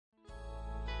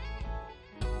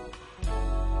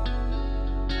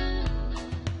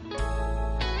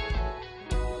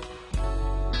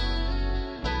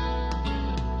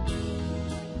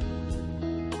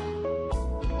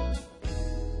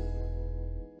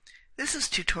This is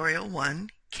Tutorial 1,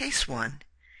 Case 1.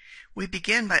 We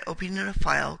begin by opening a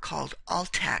file called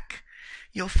Altac.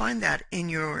 You'll find that in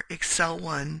your Excel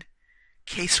 1,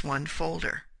 Case 1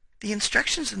 folder. The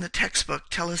instructions in the textbook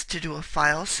tell us to do a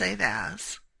file save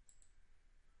as.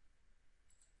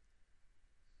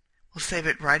 We'll save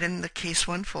it right in the Case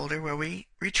 1 folder where we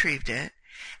retrieved it,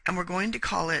 and we're going to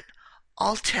call it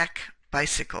Altac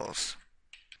Bicycles,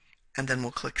 and then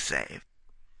we'll click Save.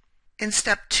 In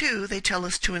step 2, they tell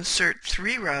us to insert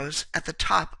 3 rows at the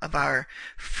top of our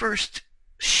first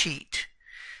sheet.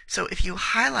 So if you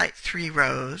highlight 3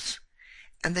 rows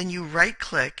and then you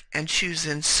right-click and choose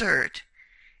Insert,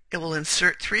 it will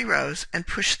insert 3 rows and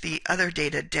push the other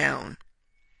data down.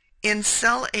 In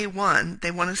cell A1,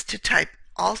 they want us to type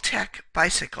Altac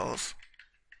Bicycles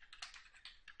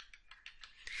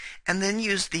and then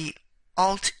use the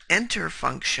Alt-Enter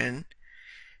function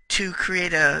to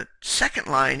create a second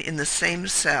line in the same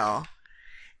cell,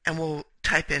 and we'll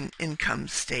type in income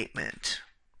statement.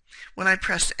 When I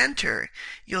press enter,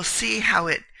 you'll see how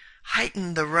it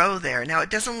heightened the row there. Now it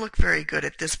doesn't look very good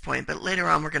at this point, but later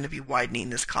on we're going to be widening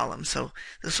this column, so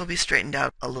this will be straightened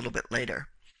out a little bit later.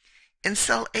 In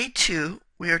cell A2,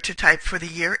 we are to type for the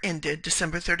year ended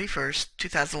December 31st,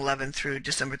 2011 through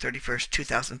December 31st,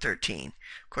 2013.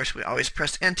 Of course, we always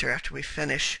press enter after we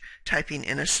finish typing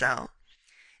in a cell.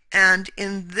 And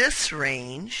in this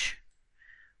range,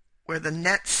 where the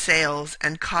net sales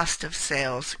and cost of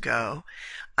sales go,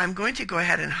 I'm going to go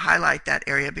ahead and highlight that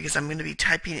area because I'm going to be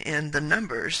typing in the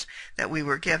numbers that we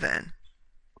were given.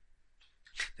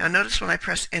 Now notice when I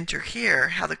press enter here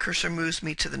how the cursor moves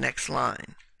me to the next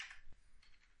line.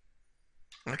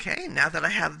 Okay, now that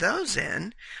I have those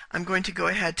in, I'm going to go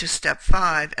ahead to step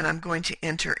 5 and I'm going to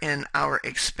enter in our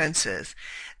expenses.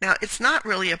 Now it's not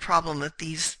really a problem that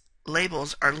these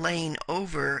labels are laying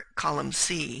over column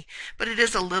C, but it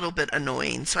is a little bit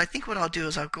annoying. So I think what I'll do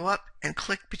is I'll go up and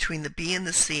click between the B and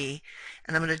the C,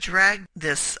 and I'm going to drag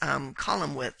this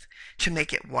column width to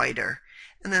make it wider,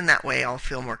 and then that way I'll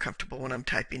feel more comfortable when I'm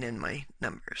typing in my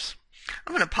numbers.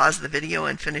 I'm going to pause the video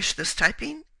and finish this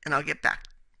typing, and I'll get back.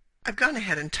 I've gone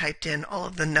ahead and typed in all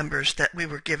of the numbers that we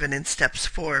were given in steps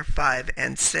 4, 5,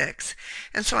 and 6,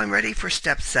 and so I'm ready for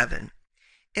step 7.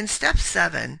 In step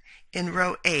 7, in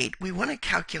row 8, we want to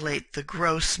calculate the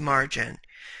gross margin.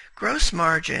 Gross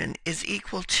margin is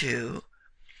equal to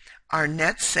our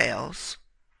net sales,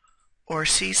 or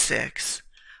C6,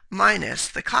 minus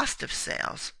the cost of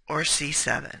sales, or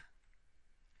C7.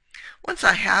 Once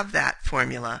I have that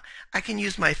formula, I can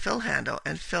use my fill handle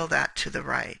and fill that to the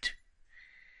right.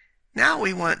 Now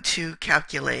we want to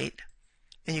calculate,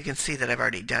 and you can see that I've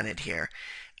already done it here,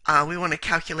 we want to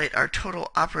calculate our total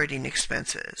operating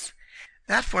expenses.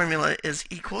 That formula is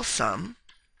equal sum,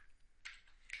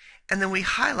 and then we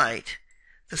highlight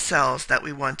the cells that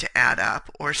we want to add up,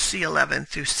 or C11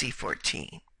 through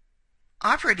C14.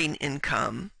 Operating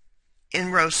income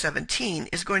in row 17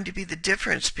 is going to be the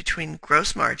difference between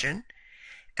gross margin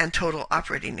and total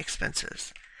operating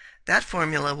expenses. That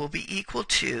formula will be equal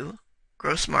to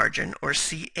gross margin, or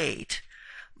C8,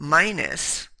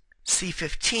 minus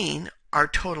C15, our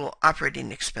total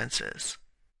operating expenses.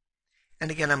 And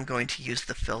again, I'm going to use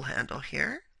the fill handle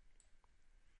here.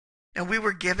 Now we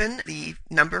were given the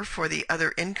number for the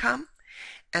other income,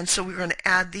 and so we're going to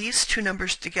add these two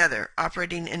numbers together.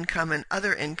 Operating income and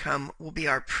other income will be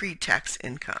our pre-tax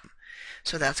income.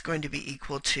 So that's going to be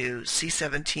equal to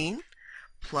C17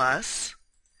 plus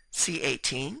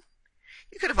C18.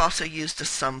 You could have also used a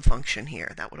sum function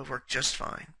here. That would have worked just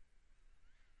fine.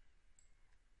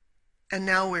 And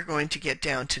now we're going to get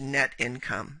down to net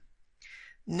income.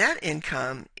 Net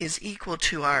income is equal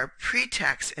to our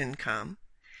pre-tax income,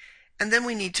 and then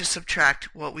we need to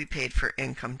subtract what we paid for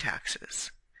income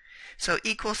taxes. So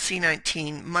equal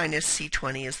C19 minus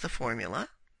C20 is the formula,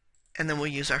 and then we'll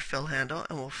use our fill handle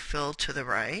and we'll fill to the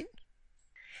right.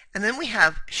 And then we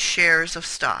have shares of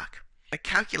stock. I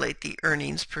calculate the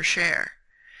earnings per share.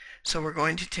 So we're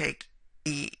going to take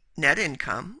the net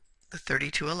income, the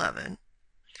 3211,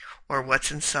 or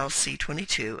what's in cell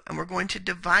C22, and we're going to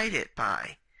divide it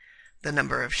by the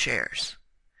number of shares.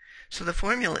 So the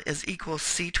formula is equal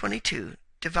C22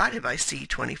 divided by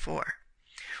C24.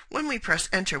 When we press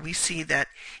enter, we see that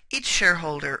each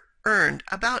shareholder earned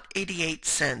about 88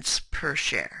 cents per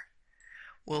share.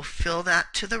 We'll fill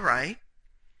that to the right.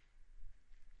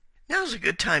 Now is a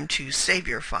good time to save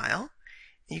your file.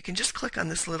 You can just click on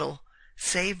this little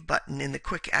save button in the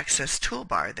quick access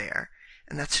toolbar there,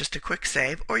 and that's just a quick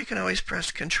save, or you can always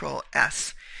press Control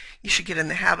S. You should get in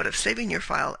the habit of saving your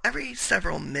file every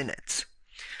several minutes.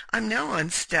 I'm now on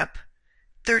step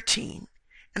 13,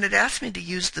 and it asked me to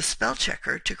use the spell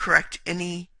checker to correct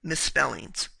any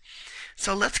misspellings.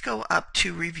 So let's go up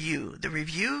to Review. The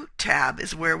Review tab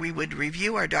is where we would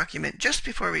review our document just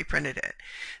before we printed it.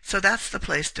 So that's the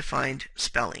place to find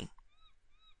spelling.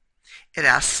 It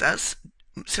asks us,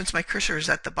 since my cursor is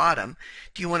at the bottom,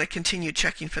 do you want to continue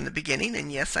checking from the beginning?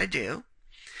 And yes, I do.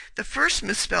 The first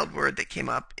misspelled word that came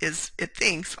up is, it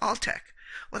thinks, Altac.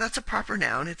 Well, that's a proper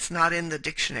noun. It's not in the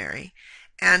dictionary.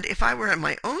 And if I were on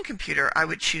my own computer, I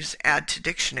would choose Add to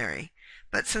Dictionary.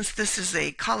 But since this is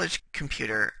a college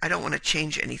computer, I don't want to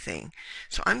change anything.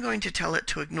 So I'm going to tell it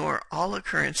to ignore all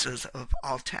occurrences of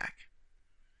Altac.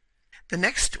 The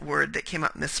next word that came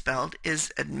up misspelled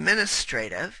is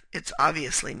administrative. It's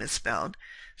obviously misspelled.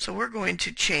 So we're going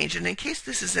to change, and in case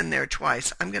this is in there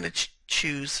twice, I'm going to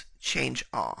choose Change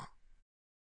All.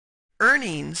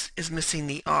 Earnings is missing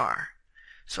the R.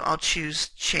 So I'll choose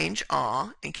Change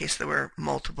All in case there were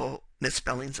multiple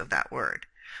misspellings of that word.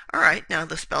 Alright, now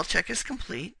the spell check is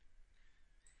complete.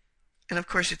 And of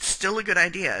course it's still a good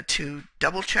idea to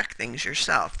double check things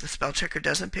yourself. The spell checker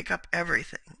doesn't pick up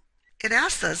everything. It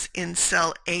asks us in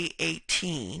cell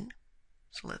A18,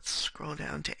 so let's scroll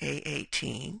down to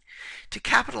A18, to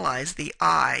capitalize the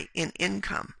I in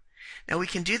income. Now we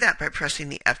can do that by pressing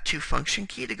the F2 function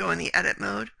key to go in the edit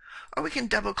mode, or we can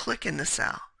double click in the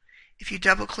cell. If you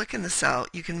double click in the cell,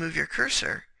 you can move your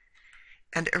cursor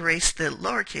and erase the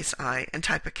lowercase I and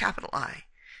type a capital I.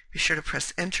 Be sure to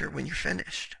press enter when you're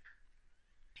finished.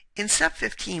 In step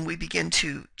 15, we begin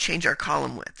to change our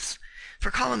column widths. For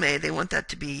column A, they want that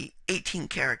to be 18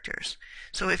 characters.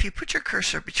 So if you put your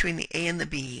cursor between the A and the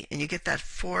B and you get that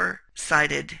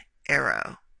four-sided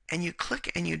arrow and you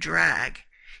click and you drag,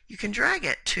 you can drag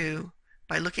it to,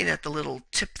 by looking at the little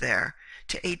tip there,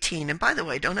 to 18. And by the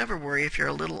way, don't ever worry if you're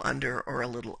a little under or a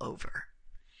little over.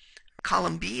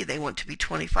 Column B, they want to be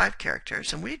 25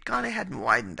 characters, and we'd gone ahead and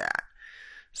widened that.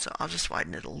 So I'll just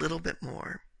widen it a little bit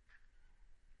more.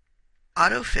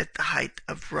 Auto fit the height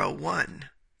of row 1.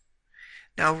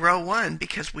 Now row 1,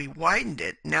 because we widened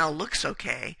it, now looks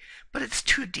okay, but it's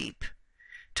too deep.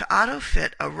 To auto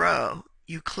fit a row,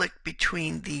 you click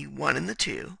between the 1 and the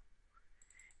 2,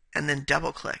 and then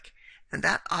double click, and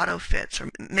that auto fits,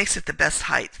 or makes it the best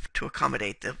height to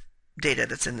accommodate the data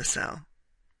that's in the cell.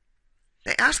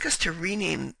 They ask us to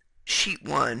rename sheet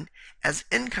 1 as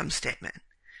income statement.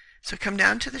 So come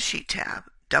down to the sheet tab,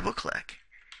 double click,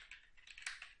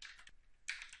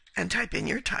 and type in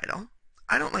your title.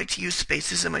 I don't like to use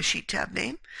spaces in my sheet tab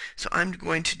name, so I'm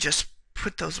going to just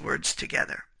put those words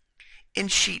together. In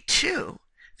sheet 2,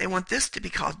 they want this to be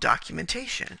called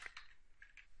documentation.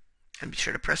 And be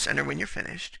sure to press enter when you're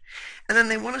finished. And then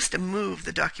they want us to move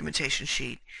the documentation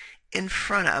sheet in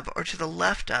front of or to the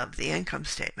left of the income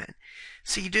statement.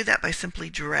 So you do that by simply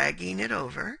dragging it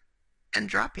over and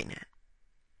dropping it.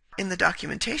 In the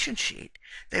documentation sheet,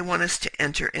 they want us to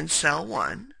enter in cell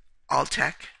 1,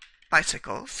 Altac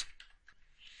bicycles,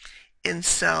 in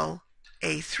cell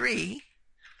A3,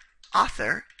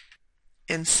 author,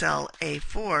 in cell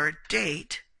A4,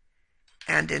 date,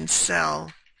 and in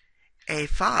cell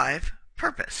A5,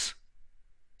 purpose.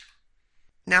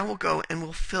 Now we'll go and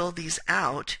we'll fill these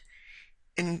out.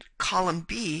 In column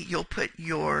B, you'll put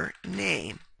your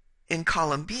name. In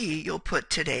column B, you'll put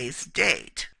today's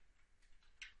date.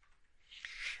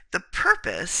 The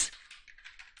purpose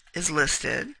is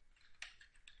listed,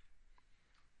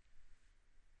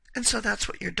 and so that's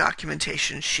what your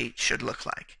documentation sheet should look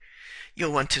like.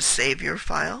 You'll want to save your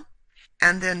file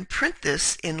and then print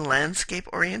this in landscape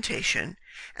orientation,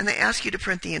 and they ask you to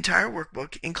print the entire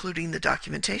workbook including the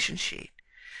documentation sheet.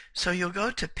 So you'll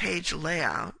go to page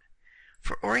layout.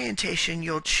 For orientation,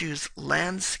 you'll choose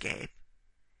landscape,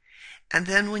 and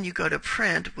then when you go to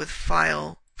print with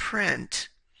file print,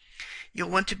 you'll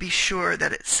want to be sure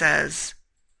that it says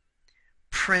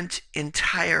print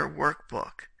entire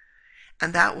workbook,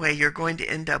 and that way you're going to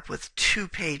end up with 2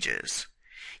 pages.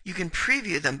 You can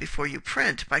preview them before you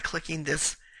print by clicking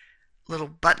this little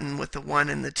button with the 1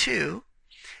 and the 2,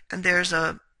 and there's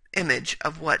a image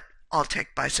of what Altac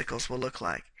bicycles will look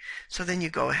like. So then you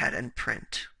go ahead and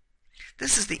print.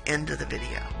 This is the end of the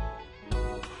video.